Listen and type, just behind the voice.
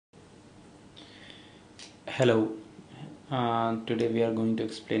Hello, today we are going to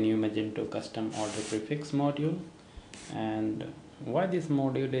explain you Magento custom order prefix module and why this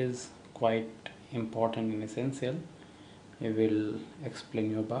module is quite important and essential. We will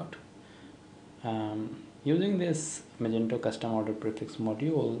explain you about. Using this Magento custom order prefix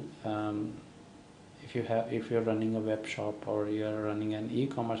module, if you're running a web shop or you're running an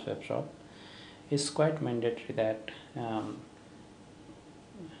e-commerce web shop, it's quite mandatory that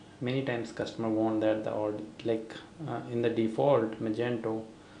many times customer want that the order in the default Magento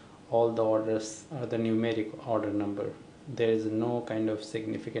all the orders are the numeric order number. There is no kind of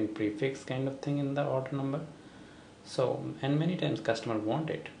significant prefix kind of thing in the order number. So, and many times customer want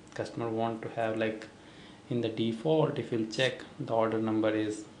to have, like, in the default, if you'll check, the order number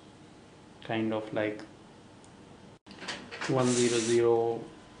is kind of like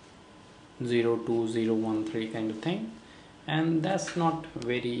 100020013 kind of thing, and that's not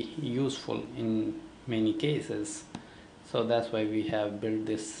very useful in many cases. So that's why we have built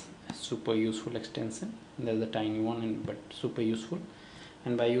this super useful extension. There's a tiny one, but super useful.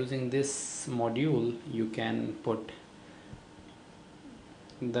 And by using this module, you can put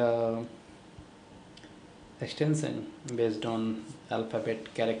the extension based on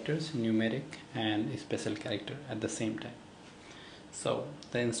alphabet characters, numeric and special character at the same time. So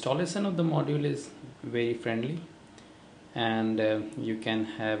the installation of the module is very friendly, and you can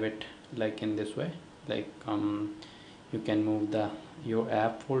have it like in this way. Like you can move your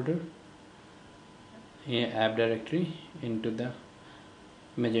app folder, app directory into the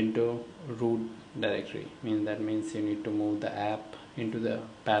Magento root directory. That means you need to move the app into the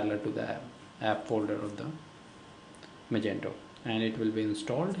parallel to the app folder of the Magento, and it will be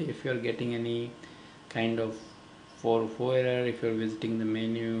installed. If you are getting any kind of 404 error, if you're visiting the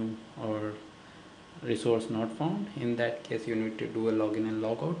menu or resource not found, in that case you need to do a login and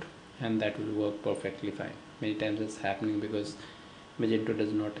logout, and that will work perfectly fine. Many times it's happening because Magento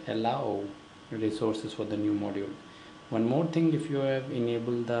does not allow resources for the new module. One more thing, if you have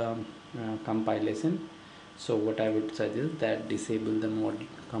enabled the compilation, so what I would suggest that disable the mod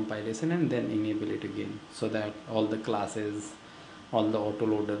compilation and then enable it again, so that all the classes, all the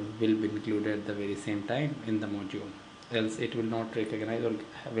autoloader will be included at the very same time in the module, else it will not recognize or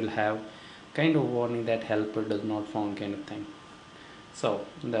will have kind of warning that helper does not found kind of thing. So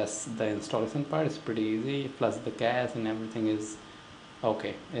that's the installation part. Is pretty easy, plus the cache and everything is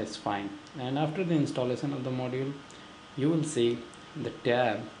okay, it's fine. And after the installation of the module, you will see the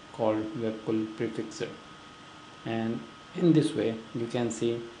tab called webcool prefixer, and in this way you can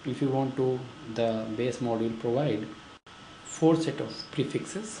see if you want to, the base module provide 4 set of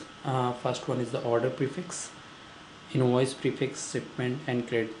prefixes. First one is the order prefix, invoice prefix, shipment and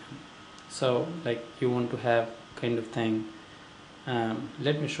credit. So like you want to have kind of thing,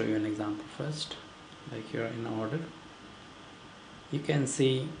 let me show you an example first. Like here in order, you can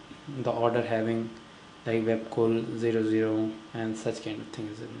see the order having like webcool 00 and such kind of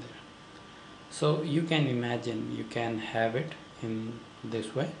things in there. So you can imagine you can have it in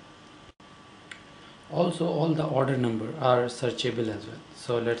this way. Also all the order number are searchable as well.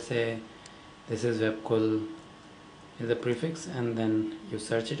 So let's say this is webcool is a prefix, and then you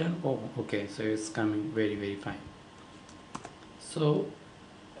search it and oh okay, so it's coming very fine. So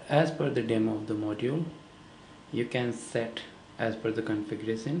as per the demo of the module, you can set as per the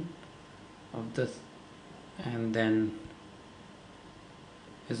configuration of this, and then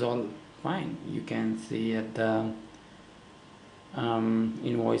is all fine. You can see at the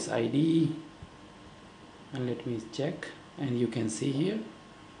invoice ID, and let me check, and you can see here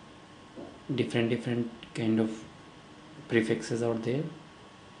different kind of prefixes out there,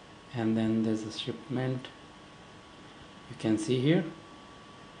 and then there's a shipment you can see here,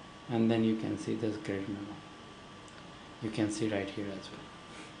 and then you can see there's credit memo, you can see right here as well.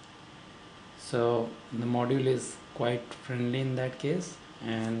 So the module is quite friendly in that case,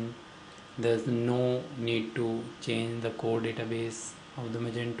 and there's no need to change the core database of the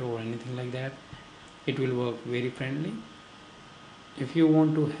Magento or anything like that. It will work very friendly. If you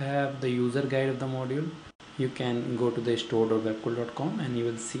want to have the user guide of the module, you can go to the store.webcool.com, and you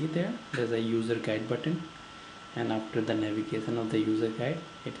will see there's a user guide button, and after the navigation of the user guide,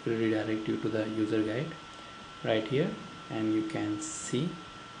 it will redirect you to the user guide right here, and you can see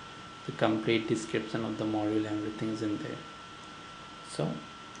the complete description of the module. Everything is in there. So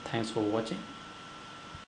thanks for watching.